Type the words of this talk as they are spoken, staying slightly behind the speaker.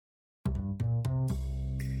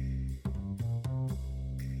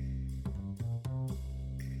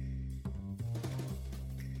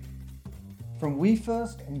From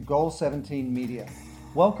WeFirst and Goal 17 Media,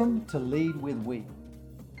 welcome to Lead with We.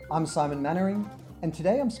 I'm Simon Mannering, and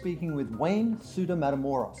today I'm speaking with Wayne Suter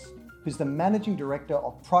Matamoros, who's the Managing Director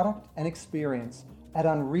of Product and Experience at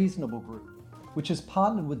Unreasonable Group, which has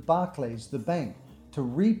partnered with Barclays, the bank, to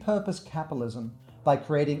repurpose capitalism by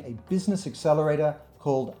creating a business accelerator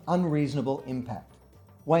called Unreasonable Impact.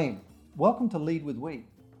 Wayne, welcome to Lead with We.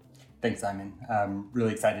 Thanks, Simon. I'm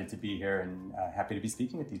really excited to be here and happy to be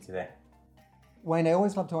speaking with you today. Wayne, I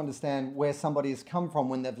always love to understand where somebody has come from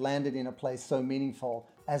when they've landed in a place so meaningful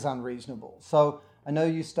as Unreasonable. So I know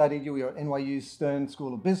you were at NYU Stern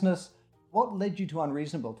School of Business. What led you to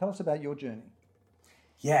Unreasonable? Tell us about your journey.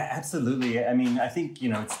 Yeah, absolutely. I mean, I think,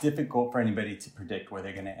 it's difficult for anybody to predict where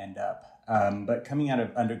they're going to end up. But coming out of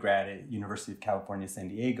undergrad at University of California, San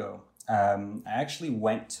Diego, I actually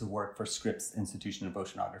went to work for Scripps Institution of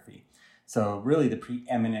Oceanography. So really the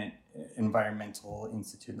preeminent environmental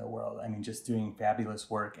institute in the world. I mean, just doing fabulous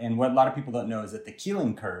work. And what a lot of people don't know is that the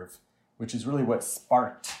Keeling curve, which is really what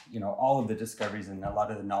sparked, all of the discoveries and a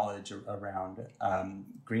lot of the knowledge around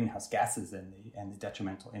greenhouse gases and the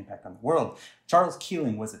detrimental impact on the world. Charles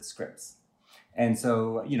Keeling was at Scripps. And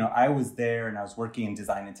so, I was there and I was working in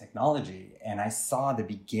design and technology, and I saw the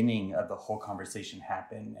beginning of the whole conversation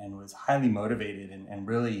happen and was highly motivated and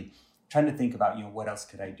really trying to think about, what else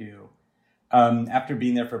could I do? After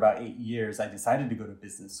being there for about 8 years, I decided to go to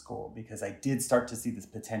business school because I did start to see this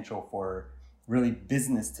potential for really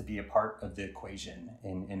business to be a part of the equation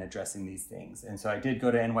in addressing these things. And so I did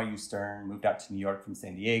go to NYU Stern, moved out to New York from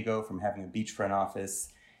San Diego, from having a beachfront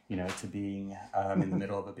office, to being in the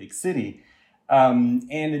middle of a big city.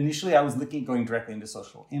 And initially I was going directly into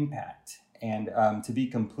social impact. And to be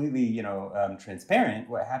completely, transparent,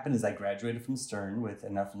 what happened is I graduated from Stern with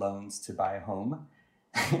enough loans to buy a home.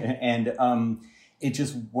 And it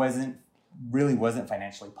just wasn't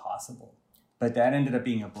financially possible. But that ended up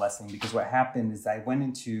being a blessing because what happened is I went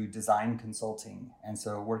into design consulting. And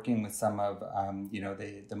so working with some of,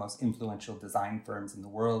 the most influential design firms in the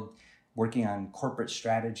world, working on corporate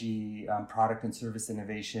strategy, product and service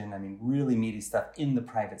innovation. I mean, really meaty stuff in the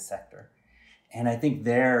private sector. And I think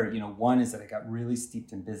there, one is that I got really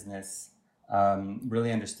steeped in business,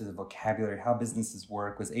 really understood the vocabulary, how businesses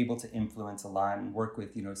work, was able to influence a lot and work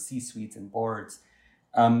with, C-suites and boards,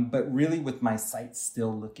 but really with my sights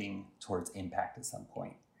still looking towards impact at some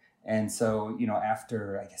point. And so,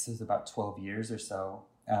 after, I guess it was about 12 years or so,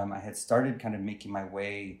 I had started kind of making my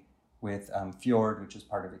way with Fjord, which was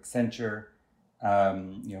part of Accenture,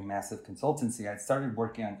 massive consultancy. I started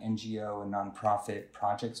working on NGO and nonprofit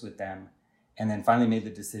projects with them. And then finally made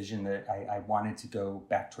the decision that I wanted to go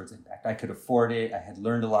back towards impact. I could afford it. I had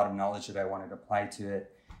learned a lot of knowledge that I wanted to apply to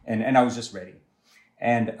it. And I was just ready.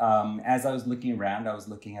 And as I was looking around, I was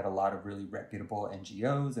looking at a lot of really reputable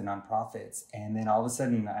NGOs and nonprofits. And then all of a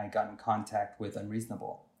sudden, I got in contact with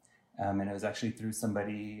Unreasonable. And it was actually through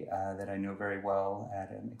somebody that I know very well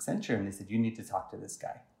at Accenture. And they said, you need to talk to this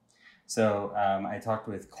guy. So I talked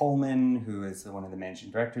with Coleman, who is one of the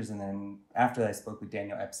managing directors. And then after that, I spoke with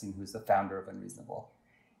Daniel Epstein, who's the founder of Unreasonable.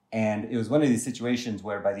 And it was one of these situations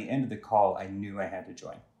where by the end of the call, I knew I had to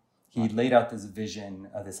join. He laid out this vision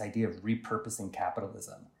of this idea of repurposing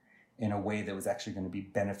capitalism in a way that was actually going to be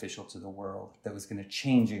beneficial to the world, that was going to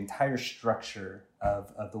change the entire structure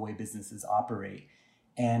of the way businesses operate.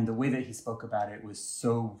 And the way that he spoke about it was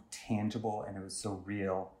so tangible and it was so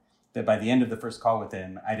real that by the end of the first call with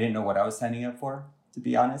him, I didn't know what I was signing up for, to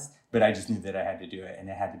be honest, but I just knew that I had to do it and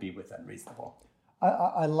it had to be with Unreasonable.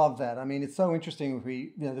 I love that. I mean, it's so interesting if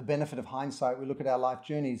we, the benefit of hindsight, we look at our life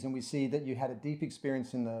journeys and we see that you had a deep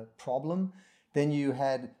experience in the problem. Then you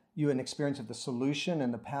had an experience of the solution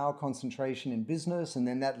and the power concentration in business. And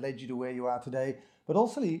then that led you to where you are today. But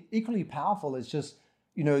also equally powerful is just,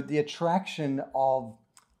 the attraction of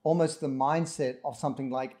almost the mindset of something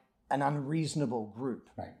like an unreasonable group.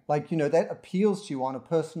 Right. Like, that appeals to you on a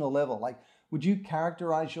personal level. Like, would you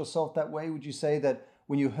characterize yourself that way? Would you say that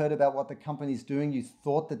when you heard about what the company's doing, you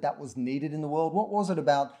thought that was needed in the world? What was it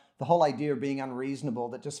about the whole idea of being unreasonable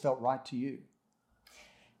that just felt right to you?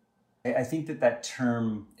 I think that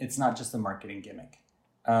term, it's not just a marketing gimmick.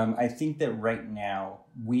 I think that right now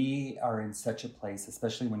we are in such a place,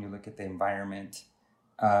 especially when you look at the environment,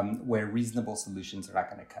 where reasonable solutions are not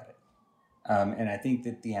going to cut it. And I think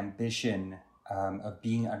that the ambition of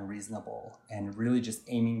being unreasonable and really just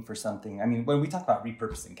aiming for something. I mean, when we talk about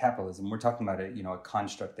repurposing capitalism, we're talking about a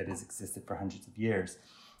construct that has existed for hundreds of years.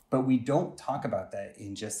 But we don't talk about that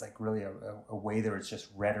in just like really a way that it's just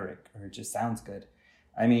rhetoric or it just sounds good.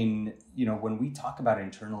 I mean, when we talk about it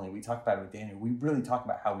internally, we talk about it with Daniel, we really talk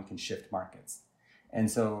about how we can shift markets. And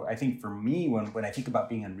so I think for me, when I think about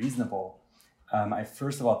being unreasonable, I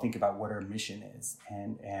first of all think about what our mission is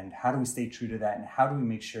and how do we stay true to that, and how do we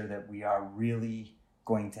make sure that we are really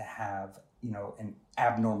going to have, an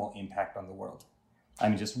abnormal impact on the world. I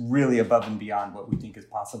mean, just really above and beyond what we think is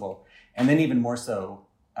possible. And then even more so,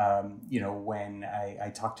 when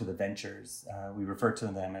I talk to the ventures, we refer to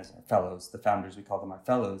them as our fellows, the founders, we call them our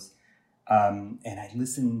fellows. And I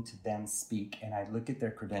listen to them speak, and I look at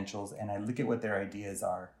their credentials, and I look at what their ideas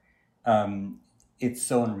are. It's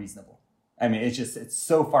so unreasonable. I mean, it's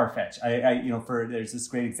so far-fetched. There's this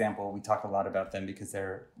great example. We talk a lot about them because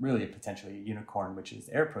they're really potentially a unicorn, which is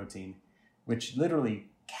Air Protein, which literally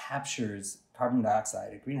captures carbon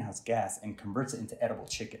dioxide, a greenhouse gas, and converts it into edible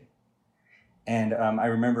chicken. And I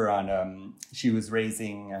remember she was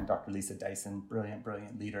raising, Dr. Lisa Dyson,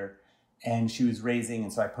 brilliant leader, and she was raising,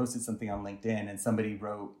 and so I posted something on LinkedIn, and somebody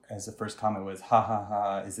wrote as the first comment was, "Ha ha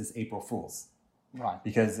ha, is this April Fool's?" Right.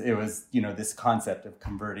 Because it was, this concept of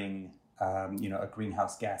converting, a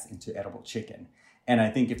greenhouse gas into edible chicken. And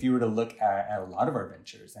I think if you were to look at a lot of our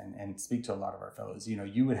ventures and speak to a lot of our fellows,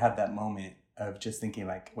 you would have that moment of just thinking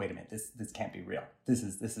like, wait a minute, this can't be real. This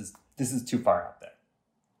is too far out there.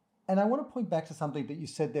 And I want to point back to something that you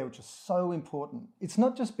said there, which is so important. It's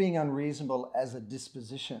not just being unreasonable as a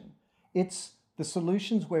disposition. It's the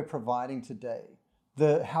solutions we're providing today,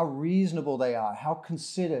 how reasonable they are, how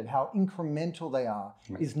considered, how incremental they are,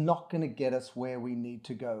 right, is not going to get us where we need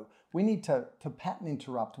to go. We need to pattern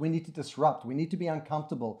interrupt. We need to disrupt. We need to be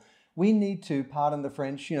uncomfortable. We need to, pardon the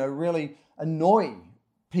French, really annoy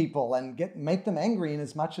people and make them angry in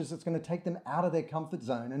as much as it's going to take them out of their comfort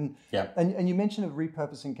zone. And you mentioned of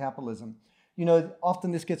repurposing capitalism.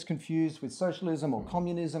 Often this gets confused with socialism or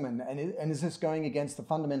communism, and is this going against the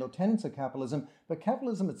fundamental tenets of capitalism? But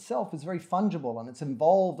capitalism itself is very fungible, and it's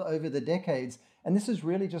evolved over the decades. And this is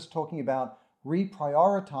really just talking about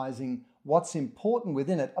reprioritizing what's important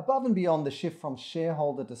within it, above and beyond the shift from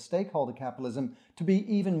shareholder to stakeholder capitalism, to be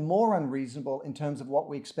even more unreasonable in terms of what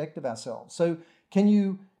we expect of ourselves. So can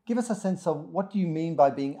you give us a sense of what do you mean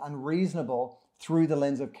by being unreasonable through the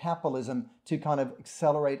lens of capitalism to kind of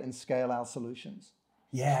accelerate and scale our solutions?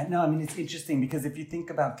 Yeah, no, I mean, it's interesting because if you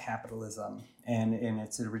think about capitalism and in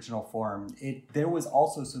its original form, there was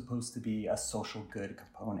also supposed to be a social good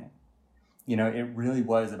component. It really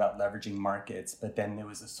was about leveraging markets, but then there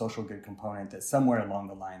was a social good component that somewhere along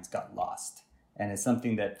the lines got lost. And it's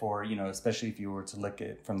something that especially if you were to look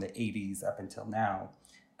at from the 80s up until now,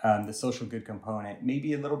 the social good component,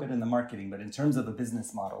 maybe a little bit in the marketing, but in terms of a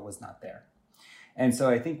business model was not there. And so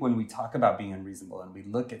I think when we talk about being unreasonable and we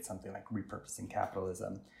look at something like repurposing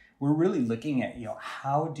capitalism, we're really looking at,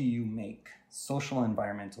 how do you make social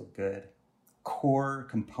environmental good core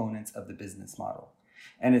components of the business model?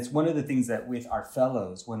 And it's one of the things that with our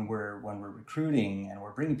fellows, when we're recruiting and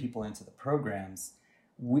we're bringing people into the programs,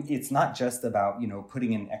 it's not just about,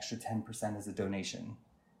 putting in extra 10% as a donation.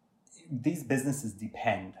 These businesses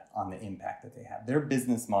depend on the impact that they have. Their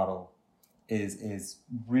business model is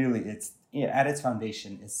really, at its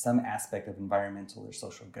foundation is some aspect of environmental or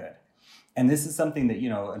social good. And this is something that,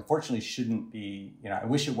 unfortunately shouldn't be, I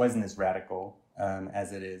wish it wasn't as radical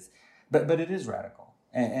as it is, but it is radical.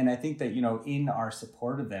 And I think that, in our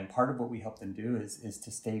support of them, part of what we help them do is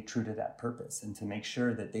to stay true to that purpose and to make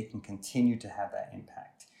sure that they can continue to have that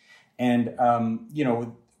impact. And,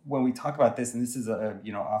 when we talk about this, and this is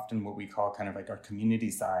often what we call kind of like our community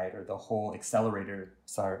side or the whole accelerator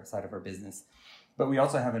side of our business, but we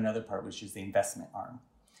also have another part, which is the investment arm.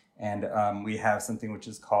 And we have something which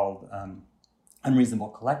is called Unreasonable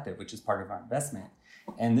Collective, which is part of our investment.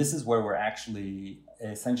 And this is where we're actually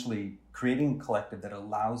essentially creating a collective that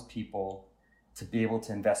allows people to be able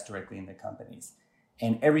to invest directly in the companies.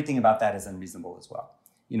 And everything about that is unreasonable as well.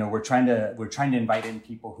 We're trying to invite in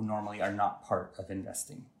people who normally are not part of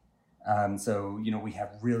investing. So we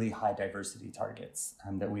have really high diversity targets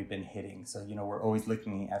that we've been hitting. So, we're always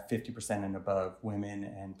looking at 50% and above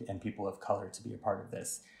women and people of color to be a part of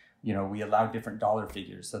this. We allow different dollar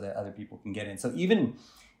figures so that other people can get in. So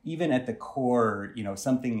even at the core,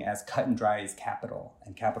 something as cut and dry as capital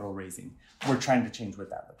and capital raising, we're trying to change what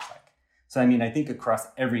that looks like. So, I think across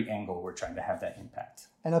every angle, we're trying to have that impact.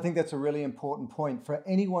 And I think that's a really important point for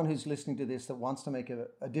anyone who's listening to this that wants to make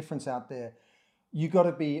a difference out there. You've got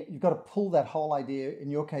to pull that whole idea, in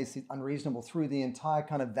your case, unreasonable, through the entire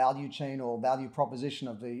kind of value chain or value proposition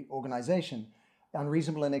of the organization.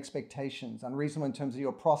 Unreasonable in expectations, unreasonable in terms of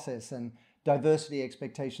your process and diversity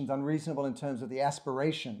expectations, unreasonable in terms of the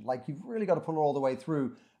aspiration. Like, you've really got to pull it all the way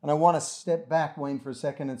through. And I want to step back, Wayne, for a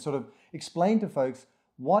second and sort of explain to folks,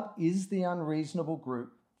 what is the unreasonable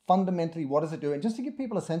group? Fundamentally, what does it do? And just to give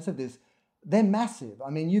people a sense of this, they're massive. I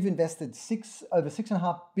mean, you've invested over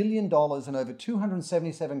 $6.5 billion in over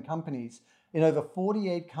 277 companies in over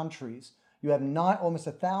 48 countries. You have almost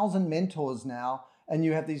 1,000 mentors now, and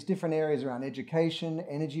you have these different areas around education,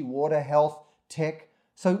 energy, water, health, tech.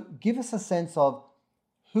 So give us a sense of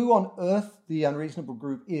who on earth the Unreasonable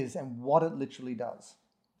Group is and what it literally does.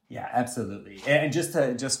 Yeah, absolutely. And just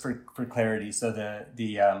for clarity, so the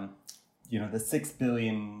 $6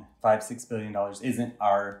 billion isn't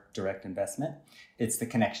our direct investment. It's the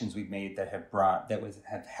connections we've made that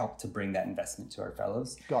have helped to bring that investment to our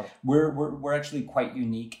fellows. Got it. We're actually quite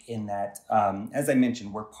unique in that, as I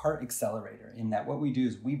mentioned, we're part accelerator in that what we do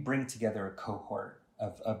is we bring together a cohort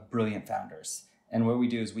of brilliant founders. And what we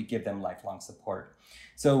do is we give them lifelong support.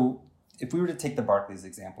 So if we were to take the Barclays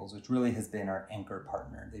examples, which really has been our anchor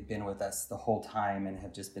partner, they've been with us the whole time and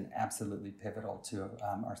have just been absolutely pivotal to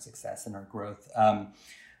our success and our growth.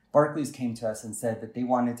 Barclays came to us and said that they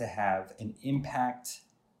wanted to have an impact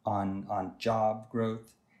on job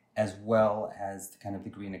growth as well as kind of the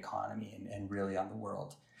green economy and really on the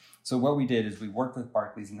world. So what we did is we worked with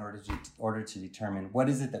Barclays in order to determine what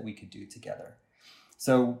is it that we could do together.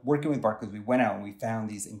 So working with Barclays, we went out and we found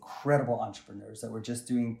these incredible entrepreneurs that were just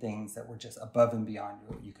doing things that were just above and beyond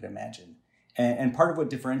what you could imagine. And part of what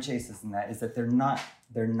differentiates us in that is that they're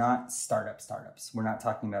not startups. We're not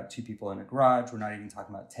talking about 2 people in a garage. We're not even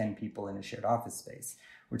talking about 10 people in a shared office space.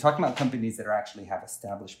 We're talking about companies that actually have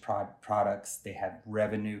established products. They have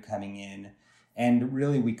revenue coming in. And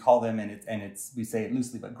really, we call them, we say it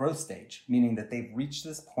loosely, but growth stage, meaning that they've reached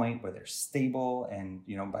this point where they're stable and,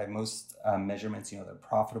 by most measurements, they're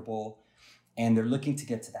profitable, and they're looking to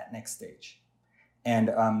get to that next stage. And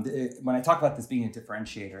when I talk about this being a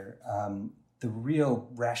differentiator, the real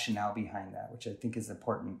rationale behind that, which I think is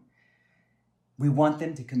important, we want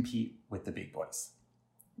them to compete with the big boys.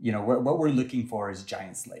 What we're looking for is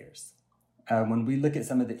giant slayers. When we look at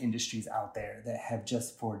some of the industries out there that have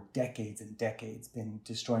just for decades and decades been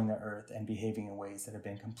destroying the earth and behaving in ways that have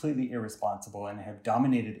been completely irresponsible and have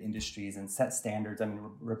dominated industries and set standards. I mean,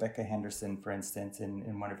 Rebecca Henderson, for instance,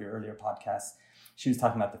 in one of your earlier podcasts, she was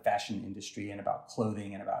talking about the fashion industry and about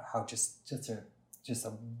clothing and about how just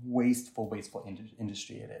a wasteful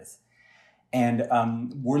industry it is. And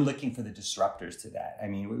we're looking for the disruptors to that. I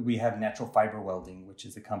mean, we have Natural Fiber Welding, which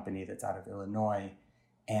is a company that's out of Illinois.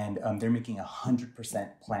 And they're making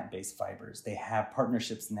 100% plant-based fibers. They have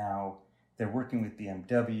partnerships now. They're working with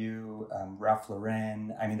BMW, Ralph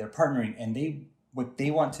Lauren. I mean, they're partnering, and what they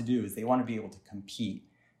want to do is they want to be able to compete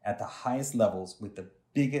at the highest levels with the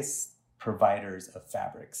biggest providers of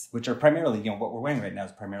fabrics, which are primarily, what we're wearing right now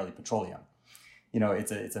is primarily petroleum.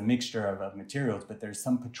 It's a mixture of materials, but there's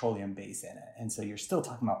some petroleum base in it. And so you're still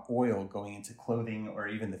talking about oil going into clothing or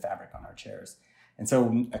even the fabric on our chairs. And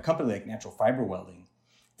so a company like Natural Fiber Welding,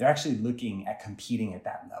 they're actually looking at competing at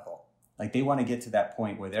that level. Like they want to get to that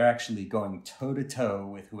point where they're actually going toe to toe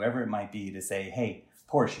with whoever it might be to say, hey,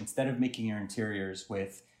 Porsche, instead of making your interiors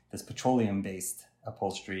with this petroleum-based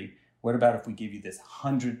upholstery, what about if we give you this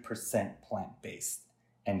 100% plant-based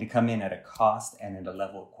and to come in at a cost and at a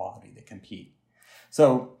level of quality that compete?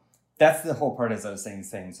 So that's the whole part, as I was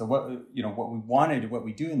saying. So what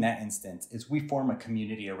we do in that instance is we form a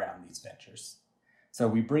community around these ventures. So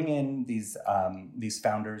we bring in these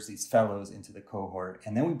founders, these fellows into the cohort,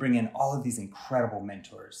 and then we bring in all of these incredible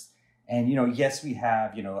mentors. And, yes, we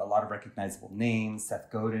have, a lot of recognizable names. Seth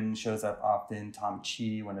Godin shows up often, Tom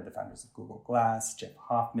Chi, one of the founders of Google Glass, Jeff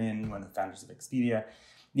Hoffman, one of the founders of Expedia,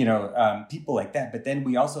 people like that. But then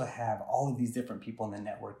we also have all of these different people in the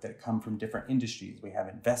network that come from different industries. We have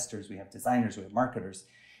investors, we have designers, we have marketers.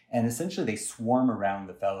 And essentially they swarm around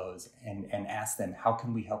the fellows and ask them, how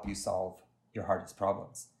can we help you solve your hardest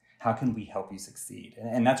problems? How can we help you succeed?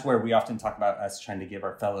 And that's where we often talk about us trying to give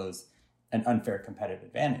our fellows an unfair competitive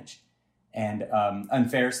advantage. And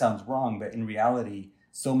unfair sounds wrong, but in reality,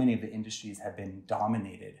 so many of the industries have been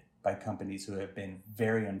dominated by companies who have been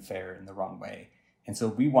very unfair in the wrong way. And so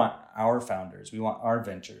we want our founders, we want our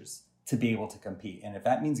ventures to be able to compete. And if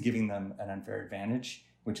that means giving them an unfair advantage,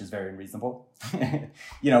 which is very reasonable,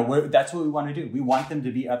 that's what we want to do. We want them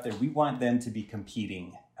to be up there. We want them to be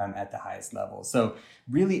competing at the highest level. So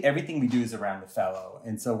really everything we do is around the fellow.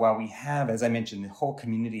 And so while we have, as I mentioned, the whole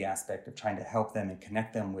community aspect of trying to help them and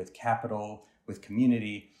connect them with capital, with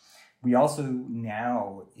community, we also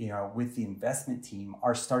now, with the investment team,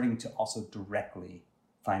 are starting to also directly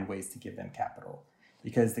find ways to give them capital,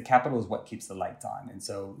 because the capital is what keeps the lights on. And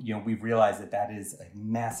so, we've realized that is a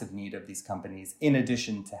massive need of these companies, in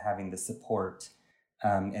addition to having the support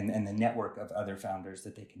and the network of other founders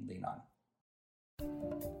that they can lean on.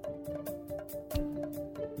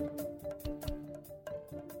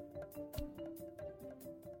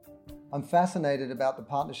 I'm fascinated about the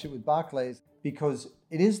partnership with Barclays because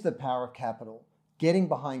it is the power of capital, getting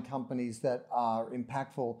behind companies that are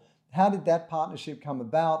impactful. How did that partnership come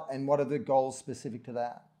about, and what are the goals specific to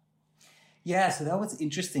that? Yeah, so that was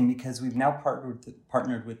interesting because we've now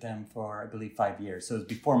partnered with them for, I believe, 5 years. So it was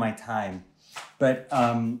before my time, but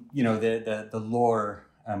the lore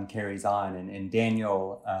carries on, and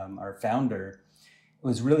Daniel, our founder,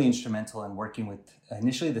 was really instrumental in working with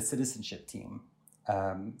initially the citizenship team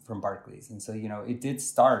from Barclays. And so it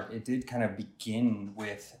did kind of begin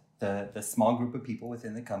with the small group of people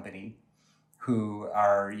within the company who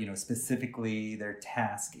are specifically their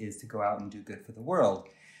task is to go out and do good for the world.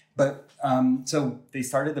 But so they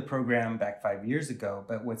started the program back 5 years ago.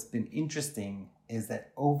 But what's been interesting is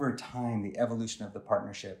that over time, the evolution of the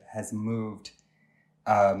partnership has moved.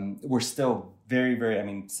 We're still very,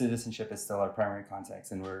 very, citizenship is still our primary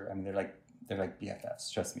contacts, and they're like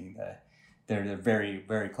BFFs. Trust me, they're very,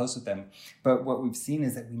 very close with them. But what we've seen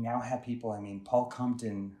is that we now have people, Paul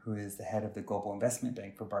Compton, who is the head of the Global Investment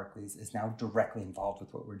Bank for Barclays, is now directly involved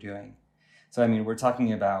with what we're doing. So, we're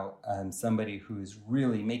talking about somebody who's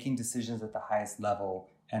really making decisions at the highest level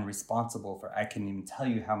and responsible for, I can't even tell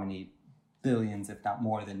you how many billions, if not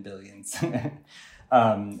more than billions,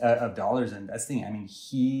 of dollars investing.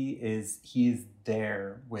 He is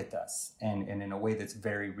there with us and in a way that's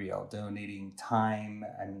very real, donating time,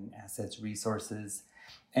 assets, resources.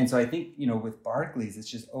 And so I think, with Barclays, it's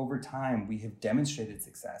just over time, we have demonstrated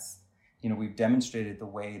success. We've demonstrated the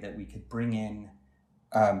way that we could bring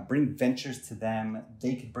ventures to them.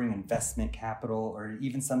 They could bring investment capital, or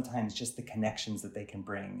even sometimes just the connections that they can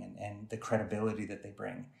bring and the credibility that they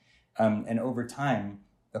bring. And over time,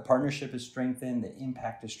 the partnership is strengthened, the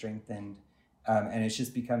impact is strengthened, and it's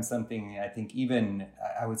just become something, I think,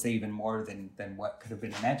 I would say even more than what could have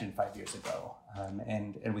been imagined 5 years ago.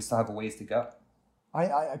 And we still have a ways to go.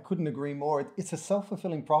 I couldn't agree more. It's a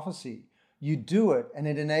self-fulfilling prophecy. You do it and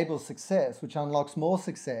it enables success, which unlocks more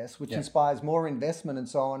success, which inspires more investment and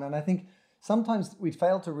so on. And I think sometimes we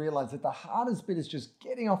fail to realize that the hardest bit is just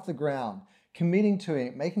getting off the ground, committing to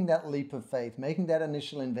it, making that leap of faith, making that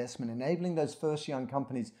initial investment, enabling those first young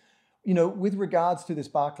companies. With regards to this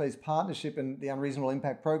Barclays partnership and the Unreasonable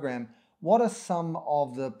Impact Program, what are some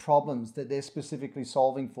of the problems that they're specifically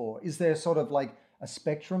solving for? Is there sort of like a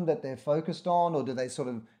spectrum that they're focused on, or do they sort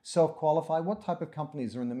of self-qualify? What type of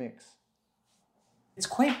companies are in the mix? It's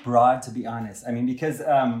quite broad, to be honest. Because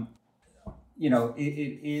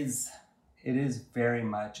it is very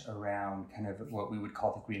much around kind of what we would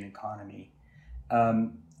call the green economy.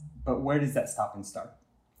 But where does that stop and start?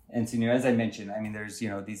 And so, as I mentioned, there's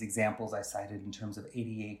these examples I cited in terms of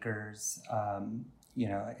 80 acres,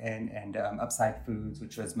 and Upside Foods,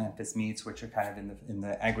 which was Memphis Meats, which are kind of in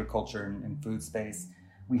the agriculture and food space.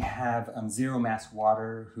 We have Zero Mass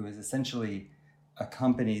Water, who is essentially a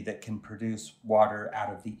company that can produce water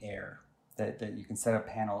out of the air, that you can set up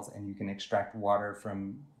panels and you can extract water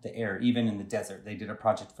from the air, even in the desert. They did a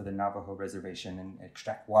project for the Navajo reservation and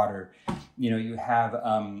extract water. You have,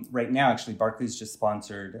 right now, actually, Barclays just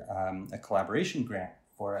sponsored a collaboration grant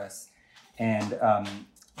for us. And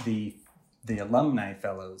the alumni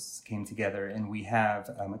fellows came together, and we have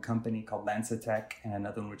a company called Lancetech and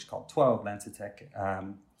another one which is called 12.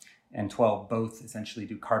 Lancetech and 12 both essentially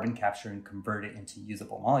do carbon capture and convert it into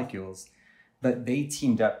usable molecules. But they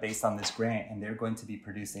teamed up based on this grant, and they're going to be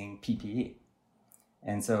producing PPE.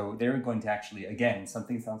 And so they're going to actually, again,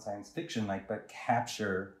 something sounds science fiction-like, but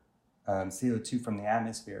capture CO2 from the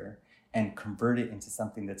atmosphere and convert it into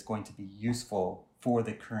something that's going to be useful for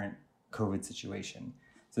the current COVID situation.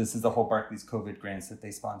 So this is the whole Barclays COVID grants that they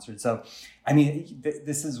sponsored. So,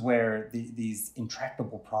 this is where these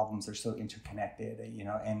intractable problems are so interconnected,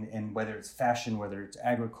 and whether it's fashion, whether it's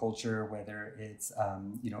agriculture, whether it's,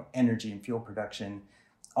 energy and fuel production,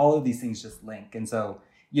 all of these things just link. And so,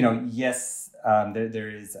 yes, there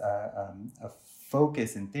is a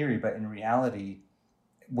focus in theory, but in reality,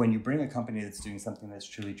 when you bring a company that's doing something that's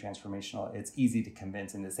truly transformational, it's easy to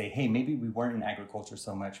convince and to say, hey, maybe we weren't in agriculture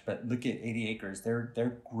so much, but look at 80 acres.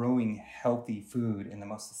 They're growing healthy food in the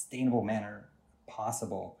most sustainable manner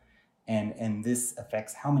possible. And this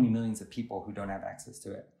affects how many millions of people who don't have access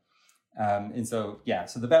to it. So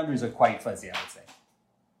the boundaries are quite fuzzy, I would say.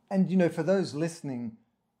 And, for those listening,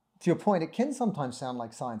 to your point, it can sometimes sound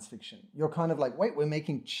like science fiction. You're kind of like, wait, we're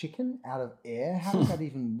making chicken out of air? How does that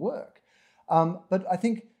even work? But I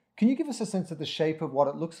think, can you give us a sense of the shape of what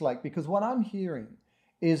it looks like? Because what I'm hearing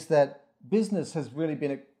is that business has really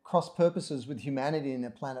been at cross purposes with humanity and the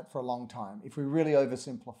planet for a long time, if we really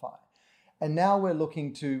oversimplify. And now we're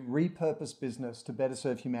looking to repurpose business to better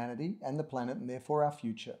serve humanity and the planet and therefore our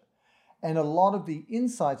future. And a lot of the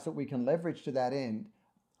insights that we can leverage to that end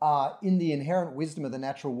are in the inherent wisdom of the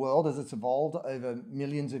natural world as it's evolved over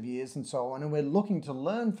millions of years and so on. And we're looking to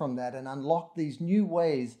learn from that and unlock these new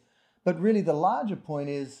ways. But really the larger point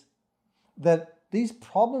is that these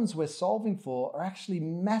problems we're solving for are actually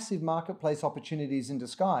massive marketplace opportunities in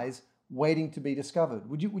disguise waiting to be discovered.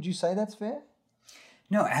 Would you say that's fair?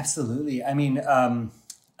 No, absolutely. I mean,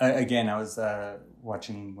 again, I was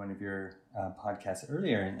watching one of your podcasts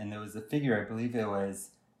earlier, and there was a figure, I believe it was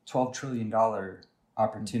 $12 trillion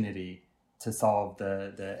opportunity to solve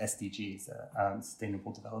the SDGs,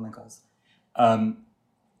 Sustainable Development Goals.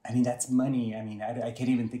 I mean, that's money. I mean, I can't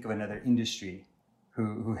even think of another industry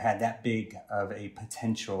who had that big of a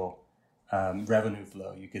potential revenue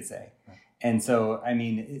flow, you could say. Right. And so, I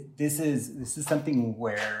mean, this is something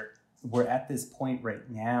where we're at this point right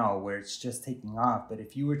now where it's just taking off. But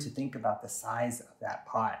if you were to think about the size of that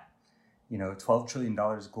pot, you know, $12 trillion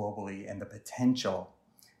globally and the potential,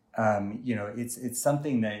 you know, it's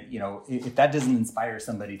something that, you know, if that doesn't inspire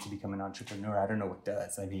somebody to become an entrepreneur, I don't know what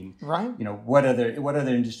does. I mean, right. You know, what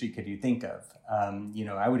other industry could you think of? You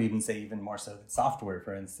know, I would even say even more so than software,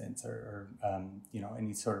 for instance, or you know,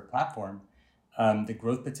 any sort of platform. The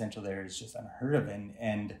growth potential there is just unheard of.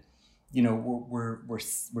 And you know, we're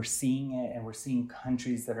seeing it, and we're seeing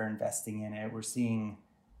countries that are investing in it. We're seeing,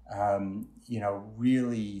 you know,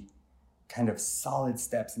 really kind of solid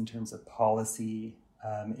steps in terms of policy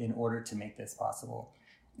in order to make this possible.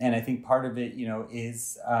 And I think part of it, you know,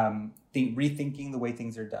 is rethinking the way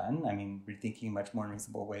things are done. I mean, rethinking much more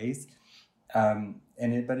reasonable ways.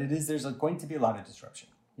 There's going to be a lot of disruption.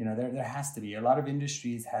 You know, there has to be. A lot of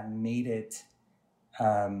industries have made it.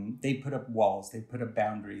 They put up walls, they put up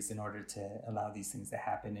boundaries in order to allow these things to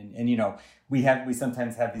happen. And you know, we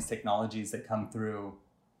sometimes have these technologies that come through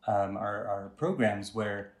our programs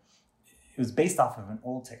where it was based off of an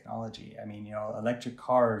old technology. I mean, you know, electric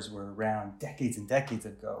cars were around decades and decades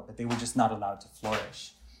ago, but they were just not allowed to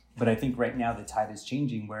flourish. But I think right now the tide is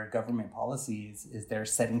changing where government policy is they're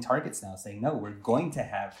setting targets now saying, no, we're going to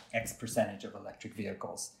have X percentage of electric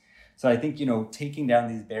vehicles. So I think, you know, taking down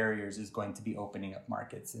these barriers is going to be opening up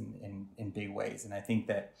markets in big ways. And I think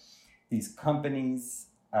that these companies,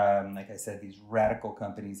 like I said, these radical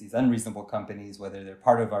companies, these unreasonable companies, whether they're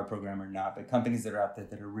part of our program or not, but companies that are out there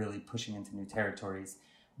that are really pushing into new territories,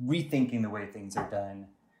 rethinking the way things are done,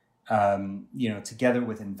 you know, together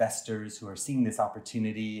with investors who are seeing this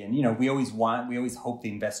opportunity. And, you know, we always hope the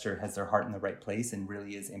investor has their heart in the right place and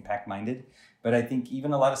really is impact minded. But I think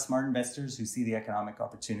even a lot of smart investors who see the economic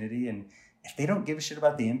opportunity, and if they don't give a shit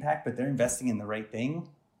about the impact, but they're investing in the right thing,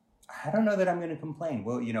 I don't know that I'm going to complain.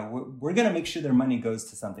 Well, you know, we're going to make sure their money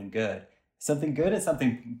goes to something good and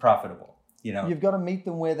something profitable. You know, you've got to meet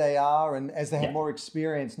them where they are, and as they have more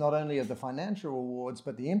experience, not only of the financial rewards,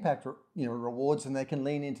 but the impact, you know, rewards, and they can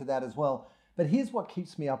lean into that as well. But here's what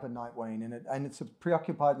keeps me up at night, Wayne, and it's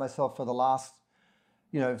preoccupied myself for the last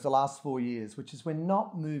 4 years, which is we're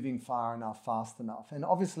not moving far enough, fast enough. And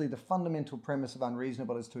obviously the fundamental premise of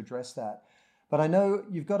Unreasonable is to address that. But I know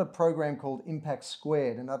you've got a program called Impact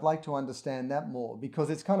Squared, and I'd like to understand that more, because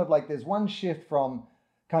it's kind of like there's one shift from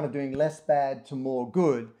kind of doing less bad to more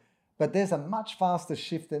good, but there's a much faster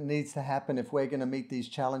shift that needs to happen if we're going to meet these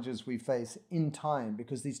challenges we face in time,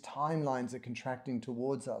 because these timelines are contracting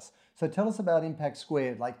towards us. So tell us about Impact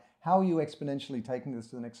Squared. Like, how are you exponentially taking this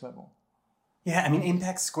to the next level? Yeah, I mean,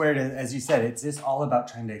 Impact Squared, as you said, it's just all about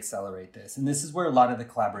trying to accelerate this. And this is where a lot of the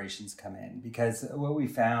collaborations come in, because what we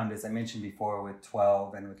found, as I mentioned before with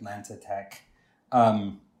 12 and with LanzaTech,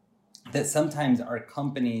 that sometimes our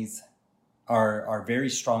companies are very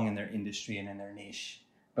strong in their industry and in their niche.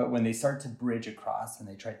 But when they start to bridge across and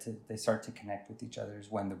they start to connect with each other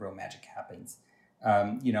is when the real magic happens.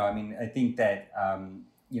 You know, I mean, I think that,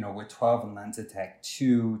 you know, with 12 and LanzaTech,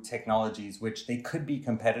 two technologies, which they could be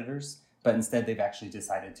competitors, but instead they've actually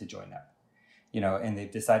decided to join up, you know, and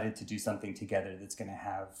they've decided to do something together that's going to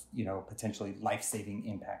have, you know, potentially life-saving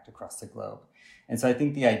impact across the globe. And so I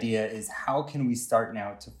think the idea is, how can we start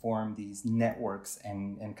now to form these networks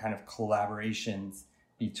and kind of collaborations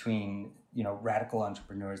between, you know, radical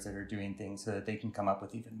entrepreneurs that are doing things so that they can come up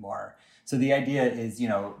with even more. So the idea is, you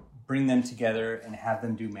know, bring them together and have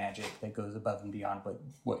them do magic that goes above and beyond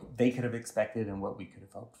what they could have expected and what we could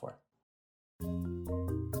have hoped for.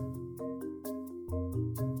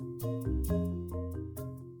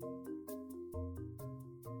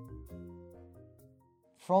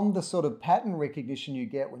 From the sort of pattern recognition you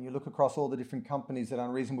get when you look across all the different companies that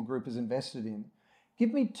Unreasonable Group is invested in,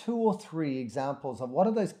 give me 2 or 3 examples of what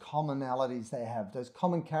are those commonalities they have, those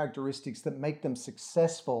common characteristics that make them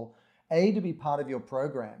successful, A, to be part of your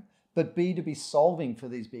program, but B, to be solving for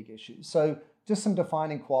these big issues. So just some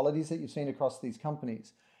defining qualities that you've seen across these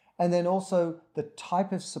companies. And then also the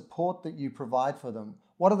type of support that you provide for them.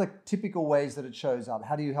 What are the typical ways that it shows up?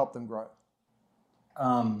 How do you help them grow?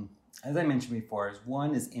 As I mentioned before,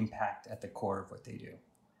 one is impact at the core of what they do.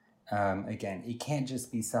 Again, it can't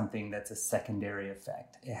just be something that's a secondary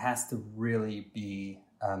effect. It has to really be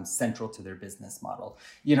central to their business model,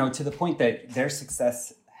 to the point that their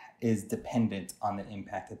success is dependent on the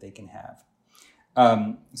impact that they can have.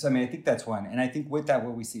 So, I think that's one. And I think with that,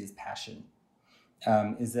 what we see is passion.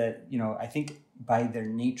 Is that, I think by their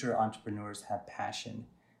nature, entrepreneurs have passion,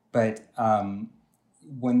 but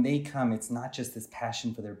when they come, it's not just this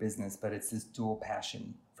passion for their business, but it's this dual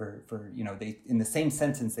passion for they, in the same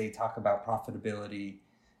sentence, they talk about profitability,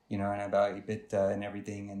 and about EBITDA and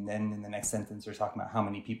everything. And then in the next sentence, they're talking about how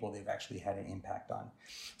many people they've actually had an impact on.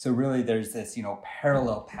 So really there's this,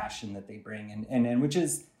 parallel passion that they bring and which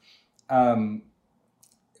is, as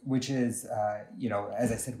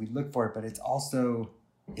I said, we look for it, but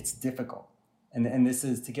it's difficult. And this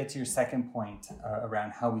is to get to your second point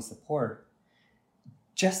around how we support.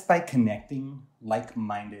 Just by connecting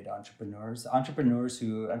like-minded entrepreneurs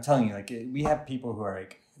who, I'm telling you, like, we have people who are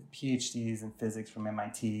like PhDs in physics from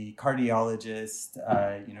MIT, cardiologist,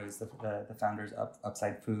 is the founders of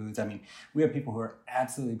Upside Foods. We have people who are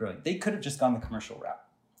absolutely brilliant. They could have just gone the commercial route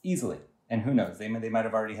easily. And who knows, they might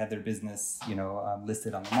have already had their business,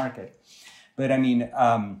 listed on the market. But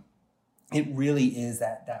it really is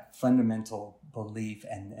that fundamental belief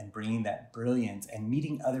and bringing that brilliance and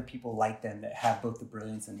meeting other people like them that have both the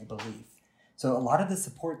brilliance and the belief. So a lot of the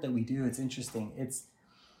support that we do, it's interesting.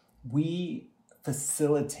 We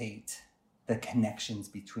facilitate the connections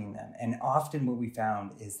between them. And often what we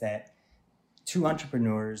found is that two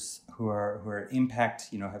entrepreneurs who are impact,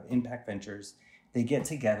 have impact ventures, they get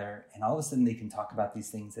together and all of a sudden they can talk about these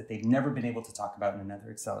things that they've never been able to talk about in another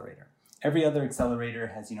accelerator. Every other accelerator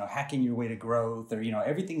has, hacking your way to growth or,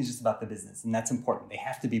 everything is just about the business. And that's important. They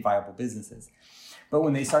have to be viable businesses. But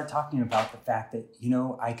when they start talking about the fact that,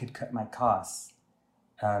 I could cut my costs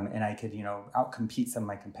and I could, outcompete some of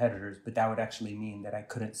my competitors, but that would actually mean that I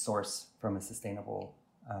couldn't source from a sustainable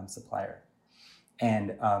supplier.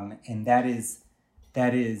 And that is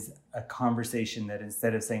a conversation that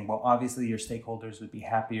instead of saying, well, obviously your stakeholders would be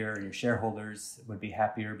happier and your shareholders would be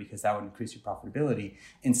happier because that would increase your profitability.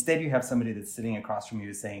 Instead, you have somebody that's sitting across from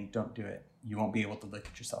you saying, don't do it. You won't be able to look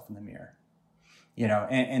at yourself in the mirror.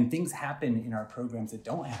 And things happen in our programs that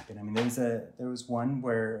don't happen. There was one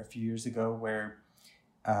where a few years ago where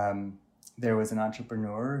there was an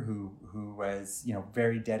entrepreneur who was,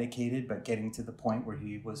 very dedicated, but getting to the point where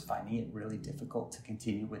he was finding it really difficult to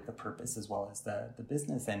continue with the purpose as well as the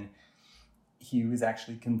business. And he was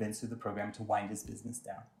actually convinced through the program to wind his business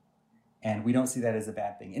down. And we don't see that as a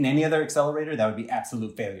bad thing. In any other accelerator, that would be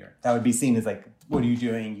absolute failure. That would be seen as like, what are you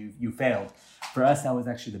doing? You failed. For us, that was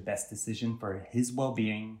actually the best decision for his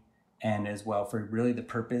well-being and as well for really the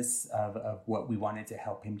purpose of what we wanted to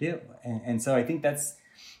help him do. And so I think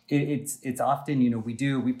it's often,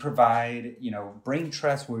 we provide, brain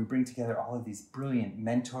trust where we bring together all of these brilliant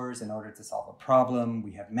mentors in order to solve a problem.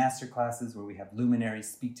 We have master classes where we have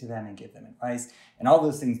luminaries speak to them and give them advice. And all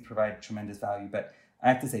those things provide tremendous value. But I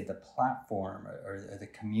have to say the platform or the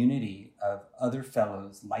community of other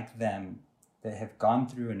fellows like them that have gone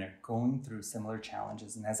through and are going through similar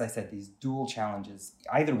challenges. And as I said, these dual challenges,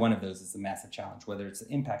 either one of those is a massive challenge, whether it's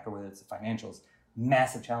the impact or whether it's the financials,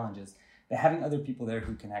 massive challenges. But having other people there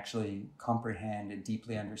who can actually comprehend and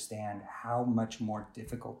deeply understand how much more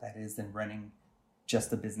difficult that is than running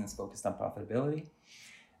just a business focused on profitability.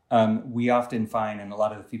 We often find, and a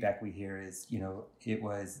lot of the feedback we hear is, it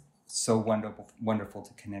was so wonderful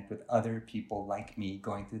to connect with other people like me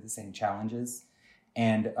going through the same challenges.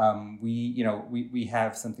 And we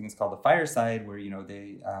have something that's called the Fireside, where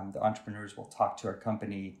the entrepreneurs will talk to our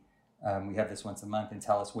company. We have this once a month and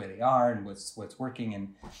tell us where they are and what's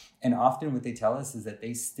working. And often what they tell us is that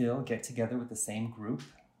they still get together with the same group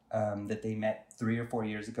that they met 3 or 4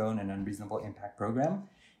 years ago in an Unreasonable Impact program.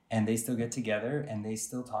 And they still get together and they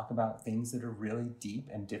still talk about things that are really deep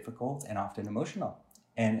and difficult and often emotional.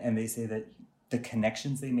 And they say that the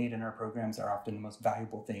connections they made in our programs are often the most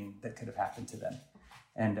valuable thing that could have happened to them.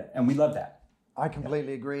 And we love that. I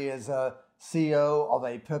completely agree. As a CEO of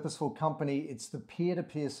a purposeful company, it's the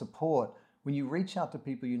peer-to-peer support. When you reach out to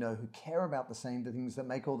people who care about the same things that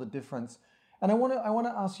make all the difference. And I want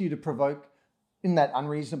to ask you to provoke in that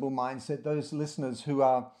unreasonable mindset those listeners who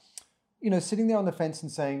are, sitting there on the fence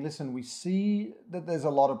and saying, listen, we see that there's a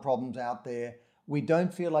lot of problems out there. We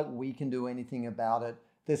don't feel like we can do anything about it.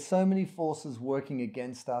 There's so many forces working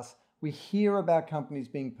against us. We hear about companies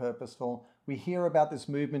being purposeful. We hear about this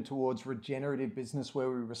movement towards regenerative business where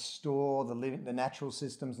we restore the natural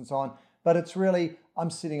systems and so on. But it's really, I'm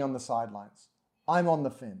sitting on the sidelines. I'm on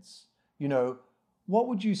the fence. What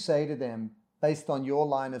would you say to them based on your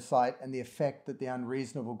line of sight and the effect that the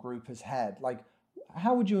Unreasonable Group has had? Like,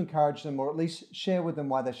 how would you encourage them, or at least share with them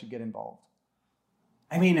why they should get involved?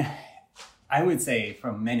 I mean, I would say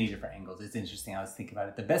from many different angles. It's interesting. I was thinking about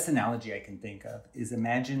it. The best analogy I can think of is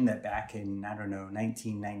imagine that back in,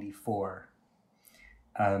 1994,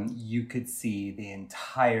 you could see the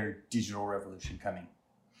entire digital revolution coming.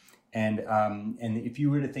 And if you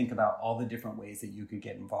were to think about all the different ways that you could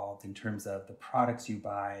get involved in terms of the products you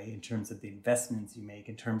buy, in terms of the investments you make,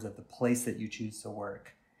 in terms of the place that you choose to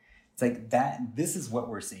work, it's like that. This is what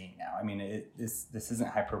we're seeing now. I mean, this isn't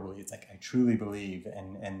hyperbole. It's like I truly believe,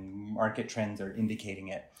 and market trends are indicating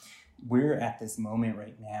it. We're at this moment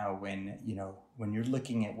right now when you're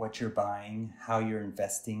looking at what you're buying, how you're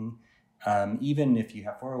investing. Even if you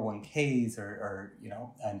have 401ks or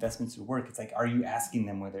investments through work, it's like, are you asking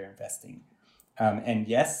them where they're investing? And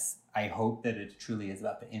yes, I hope that it truly is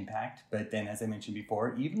about the impact, but then as I mentioned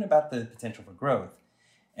before, even about the potential for growth.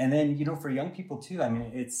 And then, for young people too, I mean,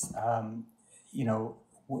 it's,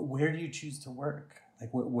 where do you choose to work? Like,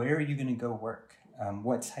 where are you going to go work?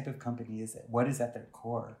 What type of company is it? What is at their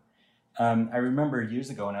core? I remember years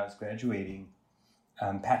ago when I was graduating,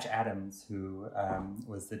 Patch Adams, who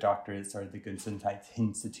was the doctor that started the Gesundheit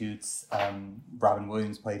Institutes. Robin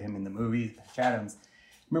Williams played him in the movie, Patch Adams.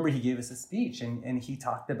 Remember, he gave us a speech and he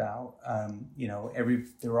talked about,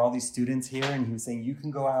 there were all these students here, and he was saying, you can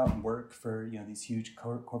go out and work for, these huge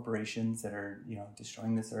corporations that are,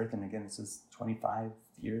 destroying this earth. And again, this was 25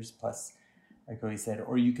 years plus ago, he said,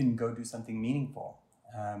 or you can go do something meaningful.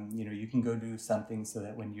 You can go do something so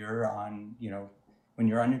that when you're on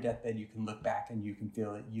your deathbed, you can look back and you can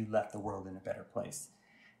feel that you left the world in a better place.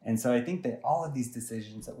 And so I think that all of these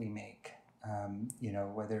decisions that we make,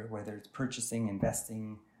 whether it's purchasing,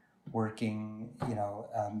 investing, working,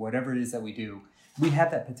 whatever it is that we do, we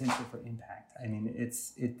have that potential for impact. I mean,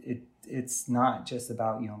 it's not just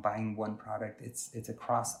about, buying one product. It's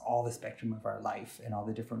across all the spectrum of our life and all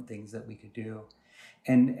the different things that we could do.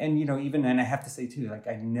 And I have to say too, like,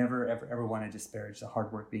 I never ever want to disparage the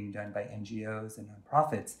hard work being done by NGOs and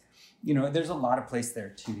nonprofits. There's a lot of place there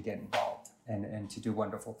too to get involved and to do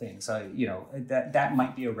wonderful things. So that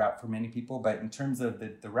might be a route for many people, but in terms of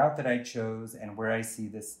the route that I chose and where I see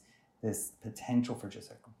this potential for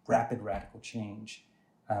just a rapid radical change,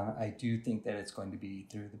 I do think that it's going to be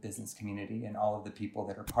through the business community and all of the people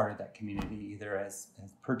that are part of that community, either as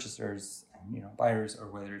purchasers, buyers, or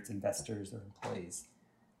whether it's investors or employees.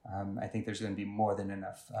 I think there's going to be more than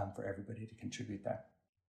enough for everybody to contribute there.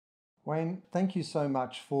 Wayne, thank you so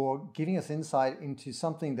much for giving us insight into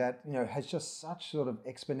something that has just such sort of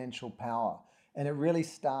exponential power. And it really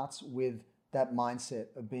starts with that mindset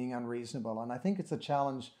of being unreasonable. And I think it's a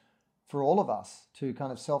challenge for all of us to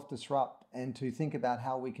kind of self-disrupt and to think about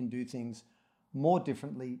how we can do things more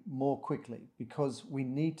differently, more quickly, because we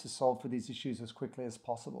need to solve for these issues as quickly as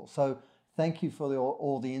possible. So thank you for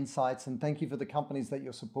all the insights, and thank you for the companies that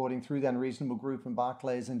you're supporting through the Unreasonable Group and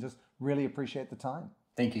Barclays, and just really appreciate the time.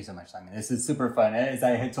 Thank you so much, Simon. This is super fun. As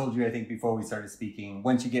I had told you, I think before we started speaking,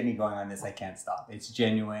 once you get me going on this, I can't stop. It's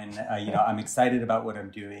genuine. I'm excited about what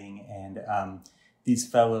I'm doing, and these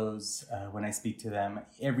fellows, when I speak to them,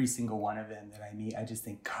 every single one of them that I meet, I just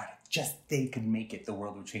think, God, if just they could make it, the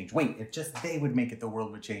world would change. Wait, if just they would make it, the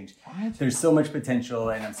world would change. What? There's so much potential,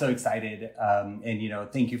 and I'm so excited.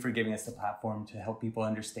 Thank you for giving us the platform to help people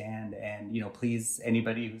understand. And, please,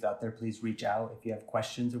 anybody who's out there, please reach out if you have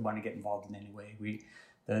questions or want to get involved in any way.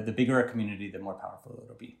 The bigger our community, the more powerful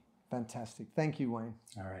it'll be. Fantastic. Thank you, Wayne.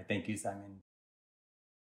 All right. Thank you, Simon.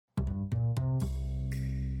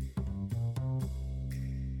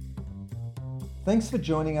 Thanks for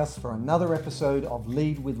joining us for another episode of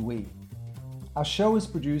Lead with We. Our show is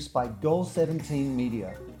produced by Goal 17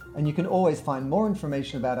 Media, and you can always find more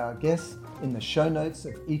information about our guests in the show notes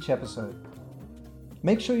of each episode.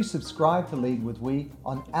 Make sure you subscribe to Lead with We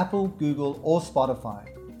on Apple, Google, or Spotify,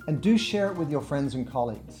 and do share it with your friends and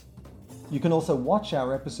colleagues. You can also watch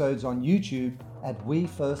our episodes on YouTube at We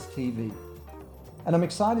First TV. And I'm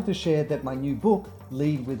excited to share that my new book,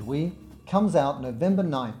 Lead with We, comes out November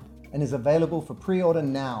 9th and is available for pre-order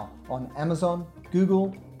now on Amazon,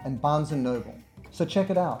 Google, and Barnes & Noble. So check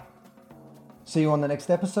it out. See you on the next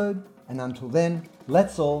episode, and until then,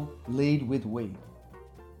 let's all lead with we.